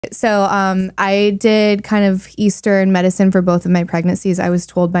So I did kind of Eastern medicine for both of my pregnancies. I was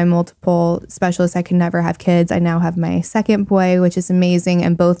told by multiple specialists I could never have kids. I now have my second boy, which is amazing.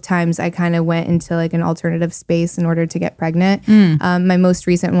 And both times I kind of went into like an alternative space in order to get pregnant. My most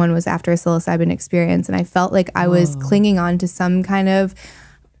recent one was after a psilocybin experience. And I felt like I was clinging on to some kind of,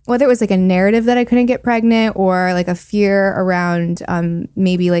 whether it was like a narrative that I couldn't get pregnant or like a fear around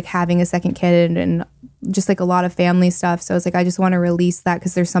maybe like having a second kid and just like a lot of family stuff. So I was like, I just want to release that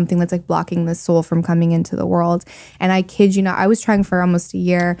because there's something that's like blocking the soul from coming into the world. And I kid you not, I was trying for almost a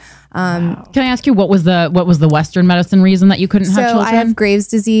year. Can I ask you what was the Western medicine reason that you couldn't have children? So I have Graves'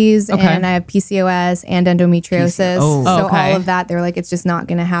 disease and I have PCOS and endometriosis. So all of that, they're like, it's just not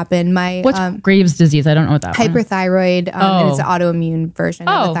going to happen. What's Graves' disease? I don't know what that hyperthyroid. And it's an autoimmune version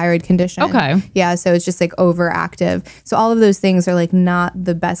of a thyroid condition. Okay. Yeah. So it's just like overactive. So all of those things are like not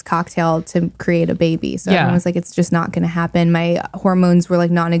the best cocktail to create a baby. So everyone was like, it's just not going to happen. My hormones were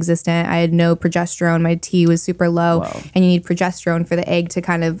like non-existent. I had no progesterone. My T was super low. And you need progesterone for the egg to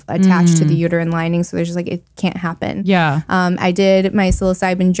kind of attach to the uterine lining. So there's just like, it can't happen. Yeah. I did my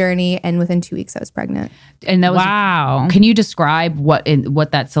psilocybin journey and within 2 weeks I was pregnant. And that was, can you describe what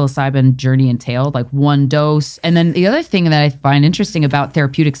that psilocybin journey entailed? Like one dose. And then the other thing that I find interesting about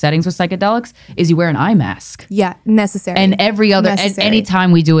therapeutic settings with psychedelics is you wear an eye mask. Yeah, necessary. And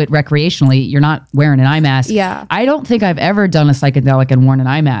anytime we do it recreationally, you're not wearing an eye mask. Yeah. I don't think I've ever done a psychedelic and worn an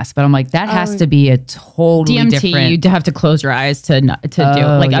eye mask, but I'm like, that has to be a totally DMT, different. you have to close your eyes to do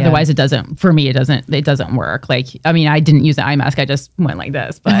it. Like otherwise it doesn't, for me, it doesn't work. Like, I mean, I didn't use an eye mask. I just went like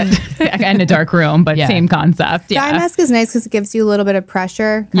this, but in a dark room, but same concept. The eye mask is nice because it gives you a little bit of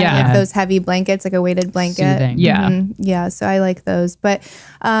pressure. Kind of like those heavy blankets, like a weighted blanket. Soothing. Yeah. So I like those. But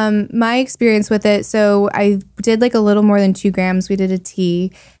my experience with it, so I did like a little more than 2 grams. We did a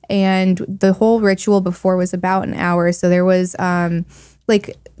tea. And the whole ritual before was about an hour. So there was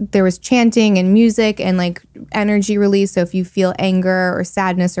there was chanting and music and like energy release. So if you feel anger or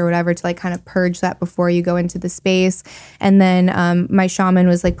sadness or whatever, to like kind of purge that before you go into the space. And then my shaman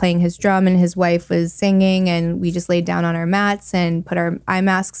was like playing his drum and his wife was singing, and we just laid down on our mats and put our eye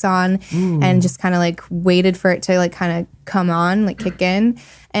masks on and just kind of like waited for it to like kind of come on, like kick in.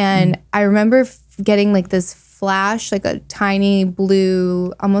 And I remember getting like this flash, like a tiny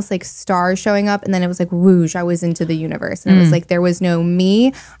blue, almost like star showing up, and then it was like whoosh, I was into the universe. And it was like there was no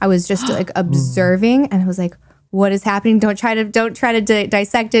me. I was just like observing, and I was like, what is happening? Don't try to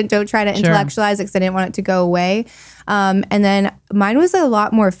dissect it. Don't try to intellectualize it because I didn't want it to go away. And then mine was a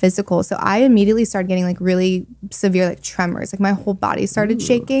lot more physical. So I immediately started getting like really severe like tremors. Like my whole body started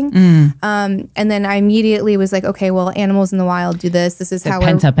shaking. And then I immediately was like, okay, well, animals in the wild do this. This is how we're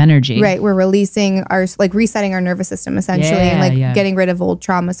pent up energy. Right. We're releasing our, like resetting our nervous system essentially and like getting rid of old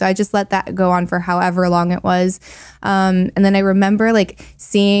trauma. So I just let that go on for however long it was. And then I remember like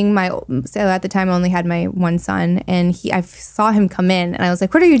seeing so at the time I only had my one son, and I saw him come in, and I was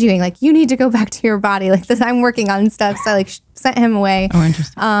like, what are you doing? Like, you need to go back to your body. Like this, I'm working on stuff. So I like sent him away. Oh,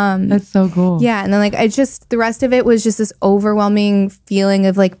 interesting. That's so cool. Yeah. And then like, the rest of it was just this overwhelming feeling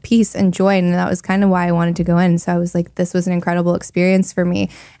of like peace and joy. And that was kind of why I wanted to go in. So I was like, this was an incredible experience for me.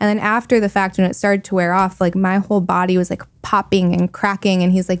 And then after the fact, when it started to wear off, like my whole body was like popping and cracking.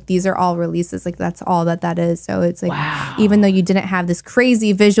 And he's like, these are all releases. Like that's all that is. So it's like, even though you didn't have this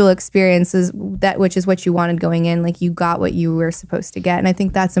crazy visual experiences, which is what you wanted going in, like you got what you were supposed to get. And I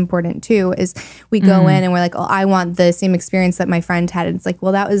think that's important too, is we go in and we're like, oh, I want the same experience that my friend had. And it's like,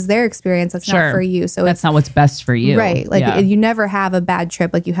 well, that was their experience. That's not for you. So that's not what's best for you. Right. Like you never have a bad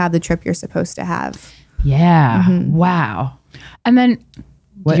trip. Like you have the trip you're supposed to have. Yeah. Wow. And then,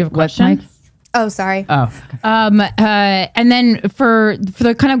 did you have a question? Mike? Oh, sorry. Oh. And then for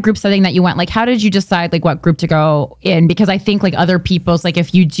the kind of group setting that you went, like, how did you decide like what group to go in? Because I think like other people's, like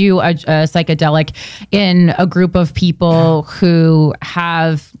if you do a psychedelic in a group of people who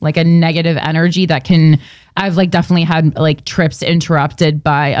have like a negative energy that can, I've like definitely had like trips interrupted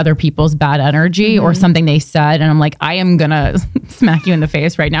by other people's bad energy or something they said. And I'm like, I am gonna smack you in the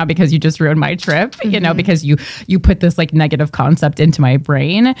face right now because you just ruined my trip, you know, because you put this like negative concept into my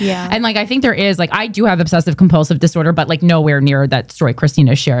brain. Yeah. And like, I think there is like, I do have obsessive compulsive disorder, but like nowhere near that story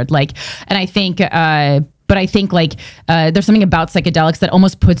Christina shared. Like, and I think, but I think like there's something about psychedelics that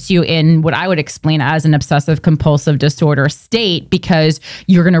almost puts you in what I would explain as an obsessive compulsive disorder state, because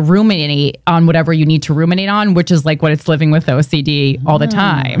you're going to ruminate on whatever you need to ruminate on, which is like what it's living with OCD all the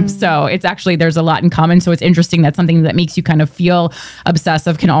time. So it's actually, there's a lot in common. So it's interesting that something that makes you kind of feel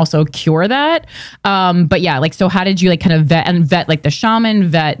obsessive can also cure that. But yeah, like, so how did you like kind of vet like the shaman,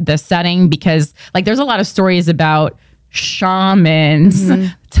 vet the setting? Because like there's a lot of stories about shamans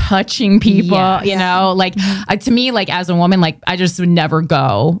touching people, Yeah. you know, like to me, like as a woman, like I just would never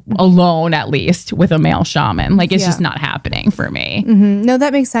go alone, at least with a male shaman. Like it's just not happening for me. No,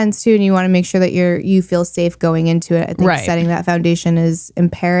 that makes sense too. And you want to make sure that you feel safe going into it. I think setting that foundation is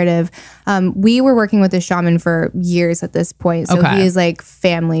imperative. We were working with a shaman for years at this point. So he is like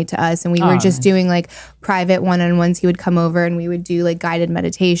family to us. And we were just doing like private one-on-ones. He would come over and we would do like guided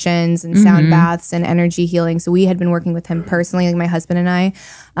meditations and sound baths and energy healing. So we had been working with him personally, like my husband and I.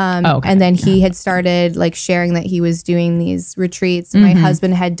 And then he had started like sharing that he was doing these retreats. My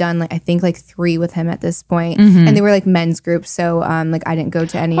husband had done like, I think like 3 with him at this point. And they were like men's groups. So like I didn't go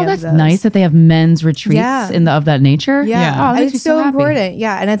to any of those. That's nice that they have men's retreats of that nature. Yeah. Oh, it's so important.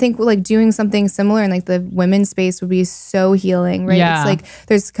 Yeah. And I think like doing something similar in like the women's space would be so healing, right? Yeah. It's like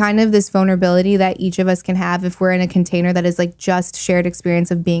there's kind of this vulnerability that each of us can have if we're in a container that is like just shared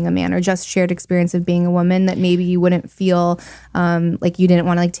experience of being a man or just shared experience of being a woman, that maybe you wouldn't feel like you didn't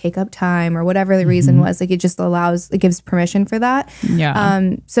want to like take up time or whatever the reason was. Like it just it gives permission for that. Yeah.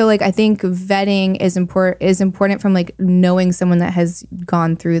 So like I think vetting is important from like knowing someone that has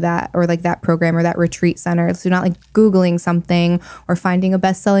gone through that or like that program or that retreat center. So not like Googling something or finding a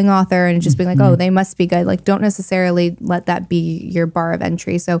best-selling author and just being like, oh, they must be good. Like don't necessarily let that be your bar of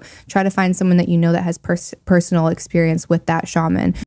entry. So try to find someone that you know that has personal experience with that shaman.